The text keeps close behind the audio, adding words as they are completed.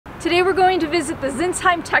Today we're going to visit the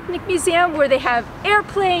Sinsheim Technik Museum, where they have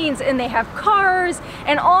airplanes and they have cars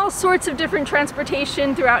and all sorts of different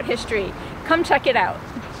transportation throughout history. Come check it out.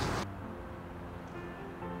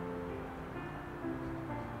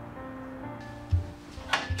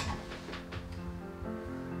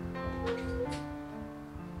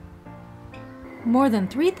 More than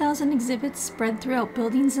 3,000 exhibits spread throughout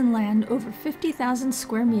buildings and land over 50,000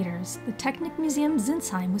 square meters, the Technik Museum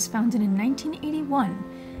Sinsheim was founded in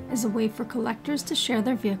 1981 as a way for collectors to share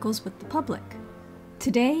their vehicles with the public.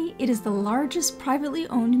 Today, it is the largest privately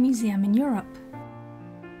owned museum in Europe.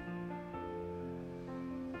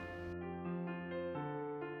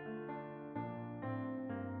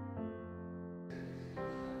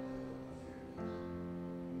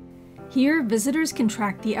 Here, visitors can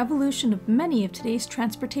track the evolution of many of today's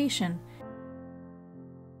transportation.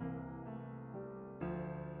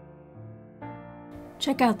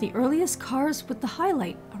 Check out the earliest cars with the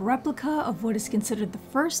highlight, a replica of what is considered the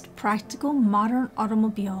first practical modern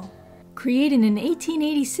automobile. Created in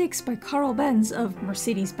 1886 by Karl Benz of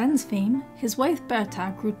Mercedes-Benz fame, his wife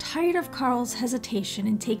Bertha grew tired of Karl's hesitation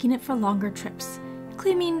in taking it for longer trips.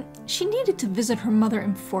 Claiming she needed to visit her mother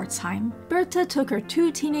in Pforzheim, Bertha took her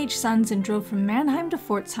 2 teenage sons and drove from Mannheim to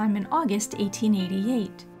Pforzheim in August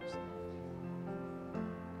 1888.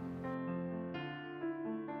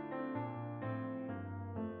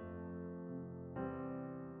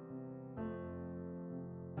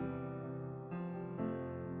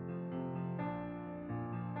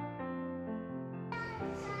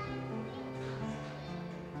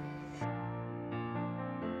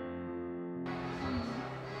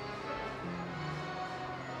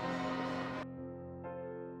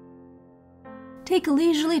 Take a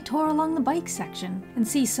leisurely tour along the bike section and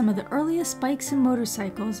see some of the earliest bikes and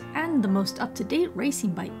motorcycles and the most up-to-date racing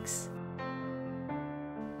bikes.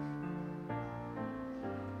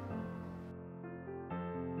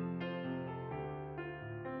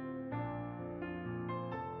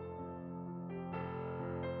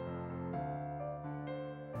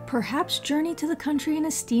 Perhaps journey to the country in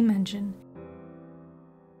a steam engine.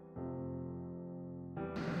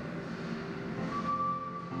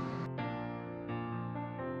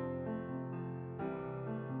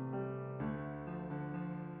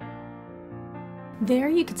 There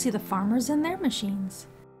you can see the farmers and their machines.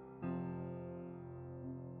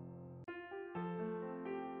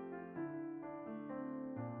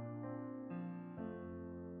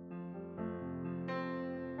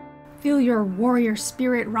 Feel your warrior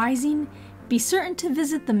spirit rising? Be certain to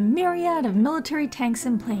visit the myriad of military tanks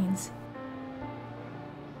and planes.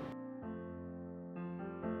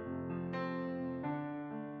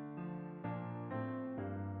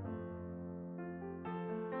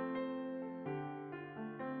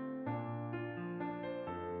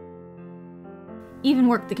 Even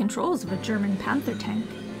work the controls of a German Panther tank.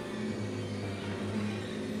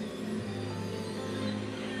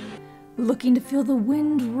 Looking to feel the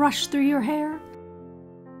wind rush through your hair?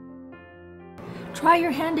 Try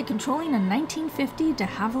your hand at controlling a 1950 de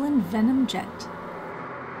Havilland Venom jet.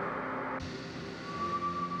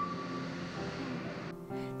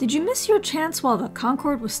 Did you miss your chance while the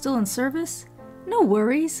Concorde was still in service? No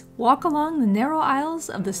worries, walk along the narrow aisles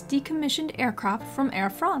of this decommissioned aircraft from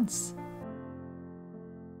Air France.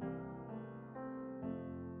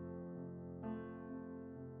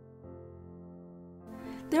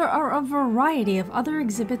 There are a variety of other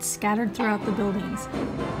exhibits scattered throughout the buildings.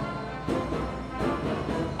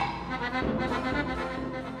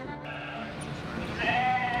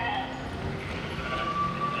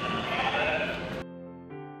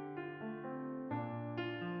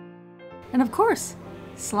 And of course,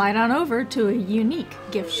 slide on over to a unique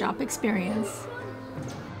gift shop experience.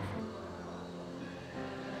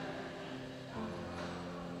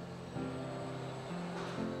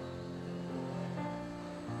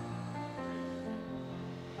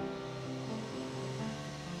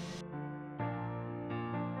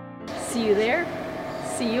 See you there,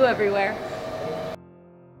 see you everywhere.